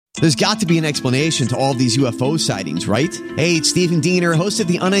There's got to be an explanation to all of these UFO sightings, right? Hey, it's Stephen Diener, host of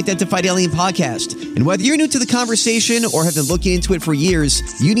the Unidentified Alien Podcast. And whether you're new to the conversation or have been looking into it for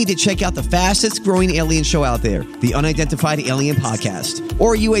years, you need to check out the fastest growing alien show out there, the Unidentified Alien Podcast,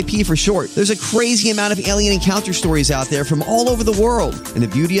 or UAP for short. There's a crazy amount of alien encounter stories out there from all over the world. And the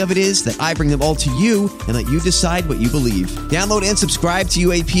beauty of it is that I bring them all to you and let you decide what you believe. Download and subscribe to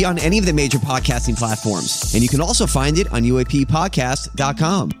UAP on any of the major podcasting platforms. And you can also find it on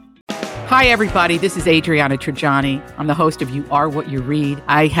UAPpodcast.com. Hi, everybody. This is Adriana Trajani. I'm the host of You Are What You Read.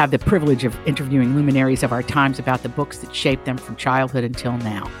 I have the privilege of interviewing luminaries of our times about the books that shaped them from childhood until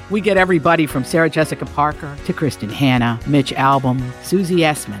now. We get everybody from Sarah Jessica Parker to Kristen Hanna, Mitch Albom, Susie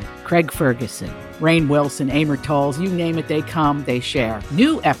Essman, Craig Ferguson, Rainn Wilson, Amor Tolls, you name it, they come, they share.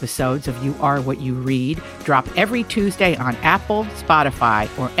 New episodes of You Are What You Read drop every Tuesday on Apple, Spotify,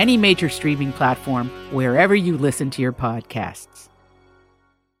 or any major streaming platform wherever you listen to your podcasts.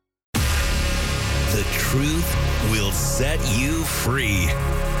 The truth will set you free.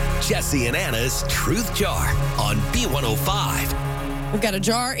 Jesse and Anna's Truth Jar on B105. We've got a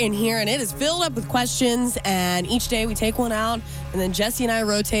jar in here, and it is filled up with questions, and each day we take one out, and then Jesse and I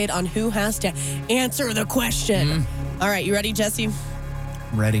rotate on who has to answer the question. All right, you ready, Jesse?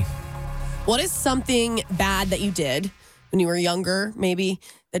 Ready. What is something bad that you did when you were younger, maybe,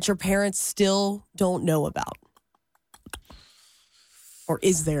 that your parents still don't know about? Or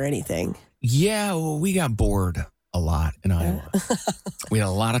is there anything? Yeah, well, we got bored a lot in Iowa. We had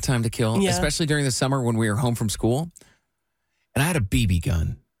a lot of time to kill, especially during the summer when we were home from school. And I had a BB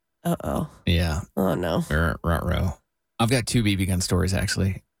gun. Uh-oh. Yeah. Oh, no. Ruh-roh. I've got two BB gun stories,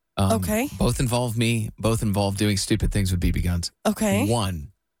 actually. Okay. Both involve me. Both involve doing stupid things with BB guns. Okay.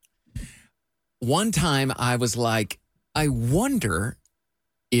 One time I was like, I wonder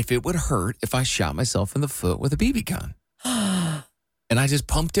if it would hurt if I shot myself in the foot with a BB gun. And I just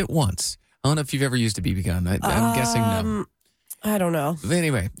pumped it once. I don't know if you've ever used a BB gun. I'm guessing no. I don't know. But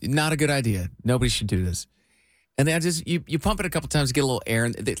anyway, not a good idea. Nobody should do this. And then you pump it a couple times, get a little air.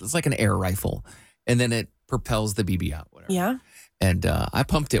 And it's like an air rifle. And then it propels the BB out. Whatever. Yeah. And I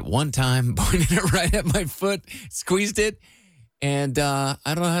pumped it one time, pointed it right at my foot, squeezed it. And I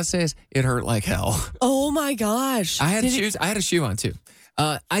don't know how to say this. It hurt like hell. Oh, my gosh. I had shoes. I had a shoe on, too.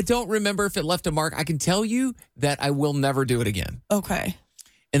 I don't remember if it left a mark. I can tell you that I will never do it again. Okay.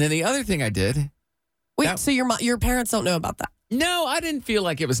 And then the other thing I did. Wait, so your parents don't know about that? No, I didn't feel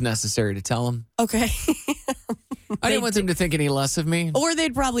like it was necessary to tell them. Okay. I didn't want them to think any less of me. Or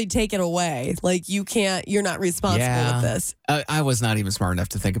they'd probably take it away. Like, you're not responsible with this. I was not even smart enough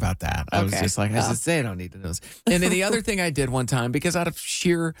to think about that. I was just like, they don't need to know this. And then the other thing I did one time, because out of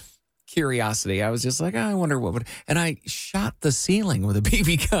sheer curiosity, I was just like, I wonder what would, and I shot the ceiling with a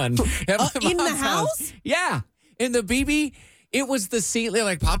BB gun. In the house? Yeah. In the BB, it was the ceiling,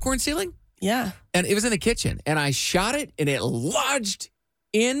 like popcorn ceiling. Yeah. And it was in the kitchen. And I shot it and it lodged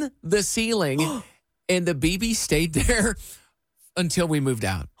in the ceiling. And the BB stayed there until we moved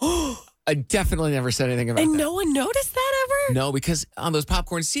out. I definitely never said anything about that. And no one noticed that ever? No, because on those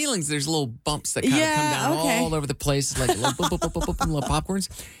popcorn ceilings, there's little bumps that kind of come down all over the place, like little, little popcorns.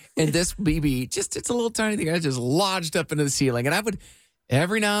 And this BB, it's a little tiny thing. I just lodged up into the ceiling. And I would,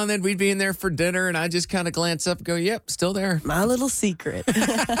 every now and then, we'd be in there for dinner, and I just kind of glance up and go, yep, still there. My little secret.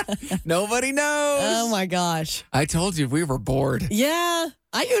 Nobody knows. Oh, my gosh. I told you, we were bored. Yeah.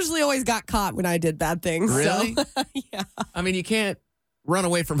 I usually always got caught when I did bad things. Really? So, yeah. I mean, you can't run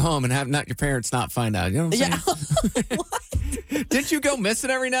away from home and have your parents not find out. You know what I'm saying? Yeah. What? Didn't you go missing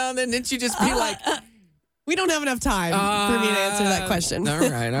every now and then? Didn't you just be like... We don't have enough time for me to answer that question. All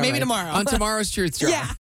right. Maybe tomorrow. On tomorrow's Truth Jar. Yeah.